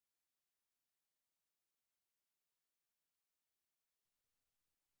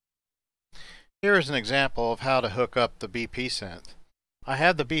Here is an example of how to hook up the BP Synth. I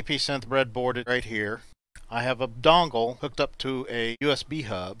have the BP Synth breadboarded right here. I have a dongle hooked up to a USB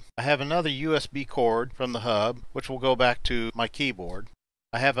hub. I have another USB cord from the hub which will go back to my keyboard.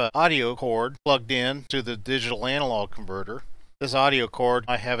 I have an audio cord plugged in to the digital analog converter. This audio cord,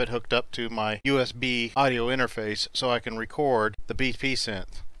 I have it hooked up to my USB audio interface so I can record the BP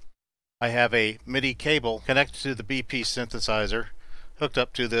Synth. I have a MIDI cable connected to the BP synthesizer hooked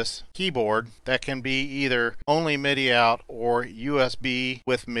up to this keyboard that can be either only MIDI out or USB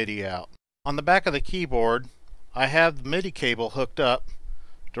with MIDI out. On the back of the keyboard, I have the MIDI cable hooked up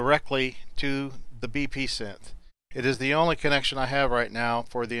directly to the BP Synth. It is the only connection I have right now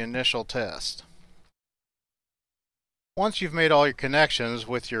for the initial test. Once you've made all your connections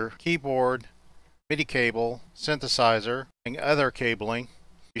with your keyboard, MIDI cable, synthesizer, and other cabling,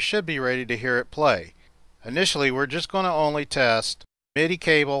 you should be ready to hear it play. Initially, we're just going to only test MIDI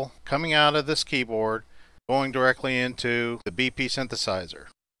cable coming out of this keyboard going directly into the BP synthesizer.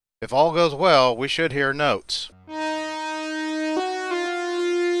 If all goes well, we should hear notes.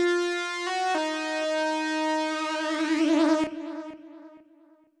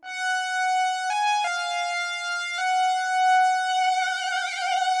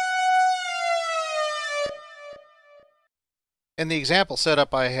 In the example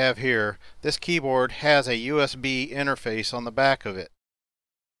setup I have here, this keyboard has a USB interface on the back of it.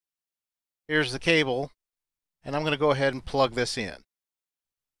 Here's the cable, and I'm going to go ahead and plug this in.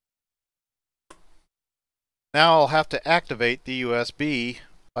 Now I'll have to activate the USB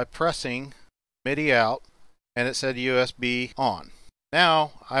by pressing MIDI out, and it said USB on.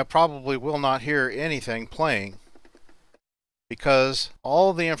 Now I probably will not hear anything playing because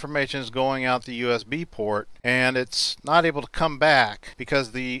all the information is going out the USB port and it's not able to come back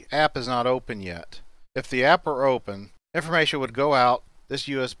because the app is not open yet. If the app were open, information would go out this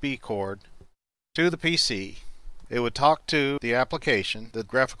USB cord to the PC. It would talk to the application, the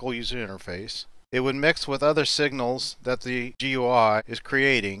graphical user interface. It would mix with other signals that the GUI is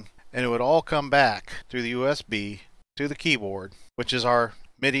creating, and it would all come back through the USB to the keyboard, which is our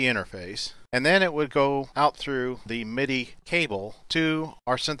MIDI interface, and then it would go out through the MIDI cable to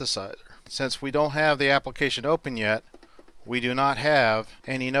our synthesizer. Since we don't have the application open yet, we do not have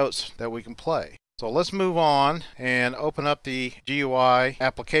any notes that we can play. So let's move on and open up the GUI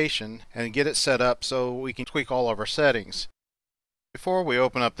application and get it set up so we can tweak all of our settings. Before we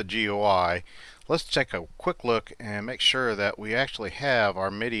open up the GUI, let's take a quick look and make sure that we actually have our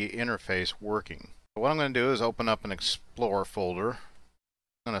MIDI interface working. So what I'm going to do is open up an Explorer folder.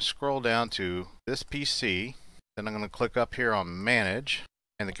 I'm going to scroll down to this PC, then I'm going to click up here on Manage.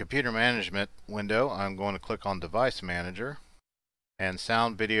 In the Computer Management window, I'm going to click on Device Manager and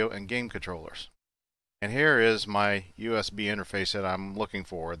Sound, Video, and Game Controllers. And here is my USB interface that I'm looking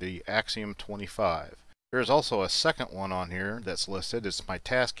for, the Axiom 25. There's also a second one on here that's listed. It's my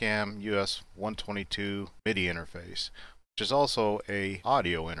Tascam US 122 MIDI interface, which is also a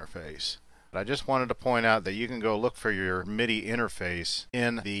audio interface. But I just wanted to point out that you can go look for your MIDI interface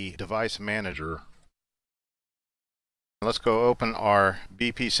in the Device Manager. Let's go open our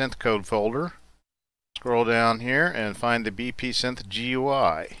BP Synth code folder. Scroll down here and find the BP Synth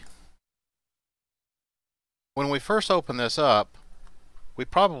GUI. When we first open this up, we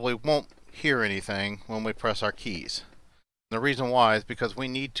probably won't hear anything when we press our keys. The reason why is because we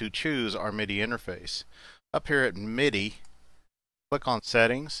need to choose our MIDI interface. Up here at MIDI, click on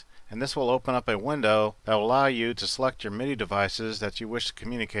Settings, and this will open up a window that will allow you to select your MIDI devices that you wish to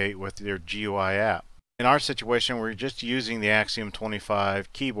communicate with your GUI app. In our situation, we're just using the Axiom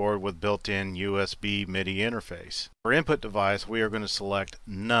 25 keyboard with built-in USB MIDI interface. For input device, we are going to select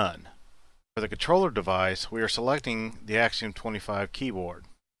None. For the controller device, we are selecting the Axiom 25 keyboard.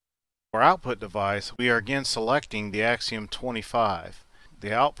 For output device, we are again selecting the Axiom 25.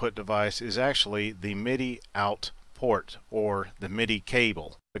 The output device is actually the MIDI out port or the MIDI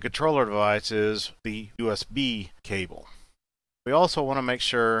cable. The controller device is the USB cable. We also want to make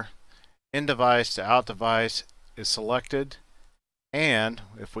sure in device to out device is selected, and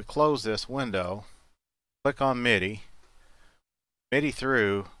if we close this window, click on MIDI, MIDI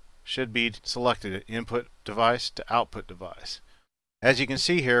through should be selected input device to output device. As you can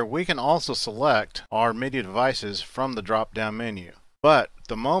see here, we can also select our MIDI devices from the drop down menu. But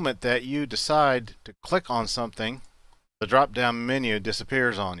the moment that you decide to click on something, the drop down menu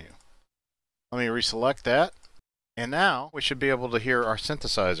disappears on you. Let me reselect that, and now we should be able to hear our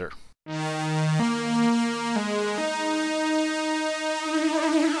synthesizer.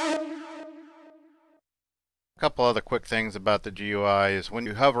 A couple other quick things about the GUI is when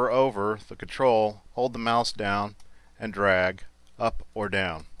you hover over the control, hold the mouse down and drag up or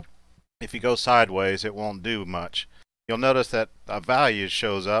down. If you go sideways, it won't do much. You'll notice that a value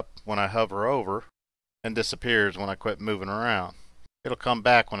shows up when I hover over and disappears when I quit moving around. It'll come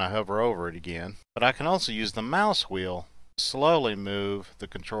back when I hover over it again. But I can also use the mouse wheel to slowly move the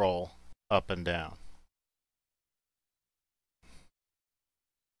control up and down.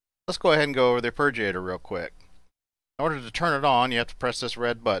 Let's go ahead and go over the arpeggiator real quick. In order to turn it on, you have to press this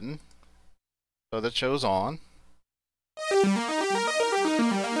red button so that it shows on.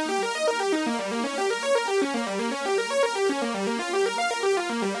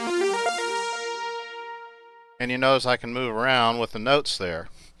 And you notice I can move around with the notes there.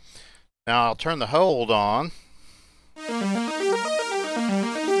 Now I'll turn the hold on.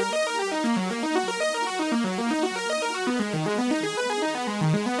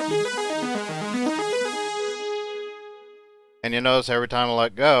 And you notice every time I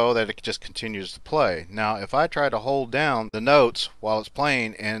let go that it just continues to play. Now if I try to hold down the notes while it's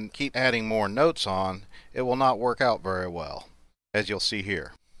playing and keep adding more notes on, it will not work out very well, as you'll see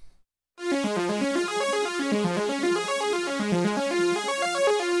here.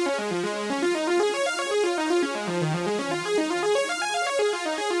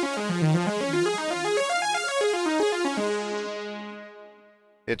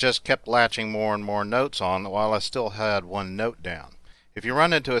 It just kept latching more and more notes on while I still had one note down. If you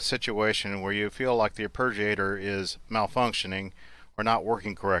run into a situation where you feel like the arpeggiator is malfunctioning or not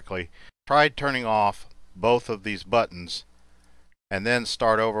working correctly, try turning off both of these buttons and then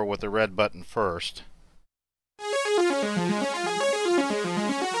start over with the red button first.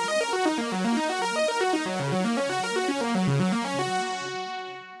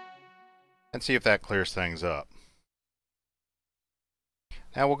 And see if that clears things up.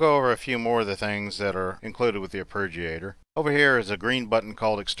 Now we'll go over a few more of the things that are included with the arpeggiator. Over here is a green button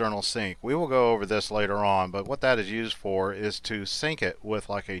called external sync. We will go over this later on, but what that is used for is to sync it with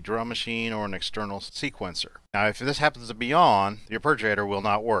like a drum machine or an external sequencer. Now if this happens to be on, the arpeggiator will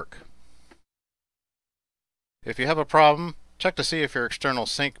not work. If you have a problem, check to see if your external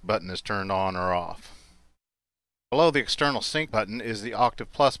sync button is turned on or off. Below the external sync button is the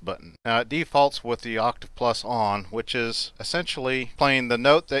octave plus button. Now it defaults with the octave plus on, which is essentially playing the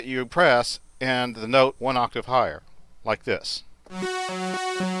note that you press and the note one octave higher, like this.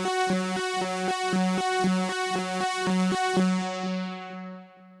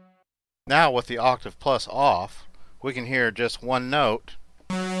 Now with the octave plus off, we can hear just one note,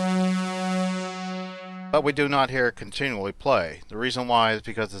 but we do not hear it continually play. The reason why is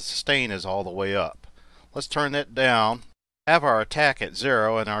because the sustain is all the way up. Let's turn that down, have our attack at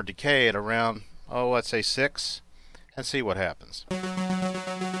 0 and our decay at around, let's say 6, and see what happens.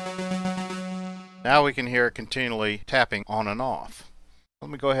 Now we can hear it continually tapping on and off.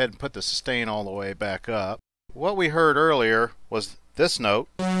 Let me go ahead and put the sustain all the way back up. What we heard earlier was this note,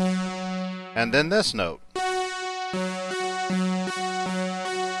 and then this note.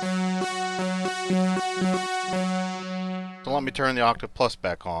 So let me turn the octave plus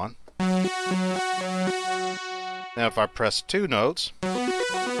back on. Now if I press 2 notes,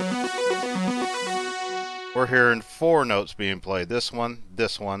 we're hearing 4 notes being played. This one,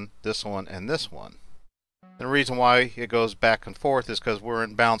 this one, this one, and this one. The reason why it goes back and forth is because we're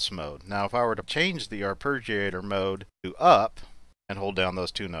in bounce mode. Now if I were to change the arpeggiator mode to up and hold down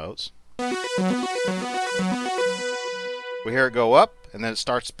those 2 notes, we hear it go up and then it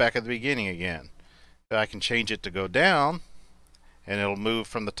starts back at the beginning again. If I can change it to go down, and it'll move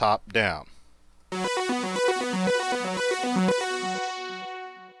from the top down.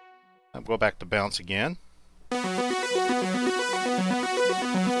 I'll go back to bounce again.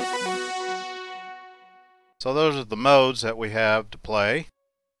 So those are the modes that we have to play.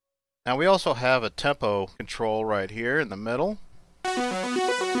 Now we also have a tempo control right here in the middle.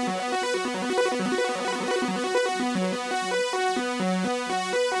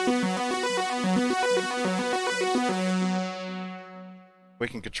 We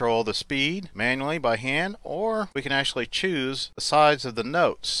can control the speed manually by hand, or we can actually choose the sides of the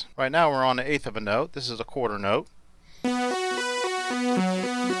notes. Right now we're on the 1/8 of a note. This is a quarter note.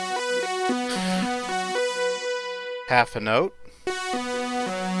 Half a note.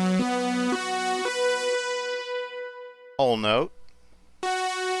 Whole note.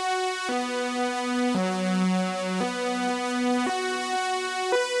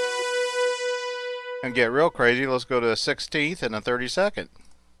 And get real crazy, let's go to a 16th and a 32nd.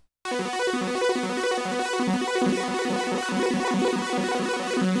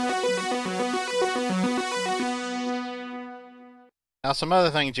 Now some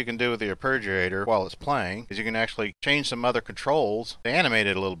other things you can do with the arpeggiator while it's playing is you can actually change some other controls to animate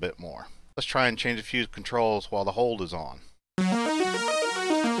it a little bit more. Let's try and change a few controls while the hold is on.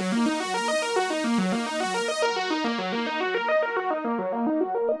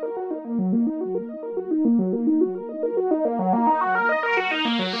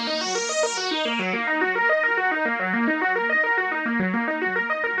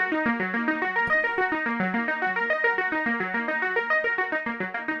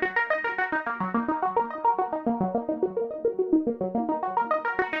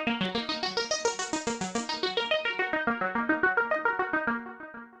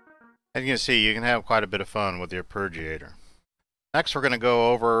 As you can see, you can have quite a bit of fun with your arpeggiator. Next, we're going to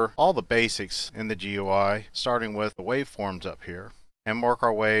go over all the basics in the GUI, starting with the waveforms up here, and work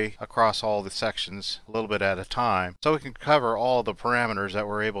our way across all the sections a little bit at a time so we can cover all the parameters that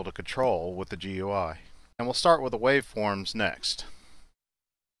we're able to control with the GUI. And we'll start with the waveforms next.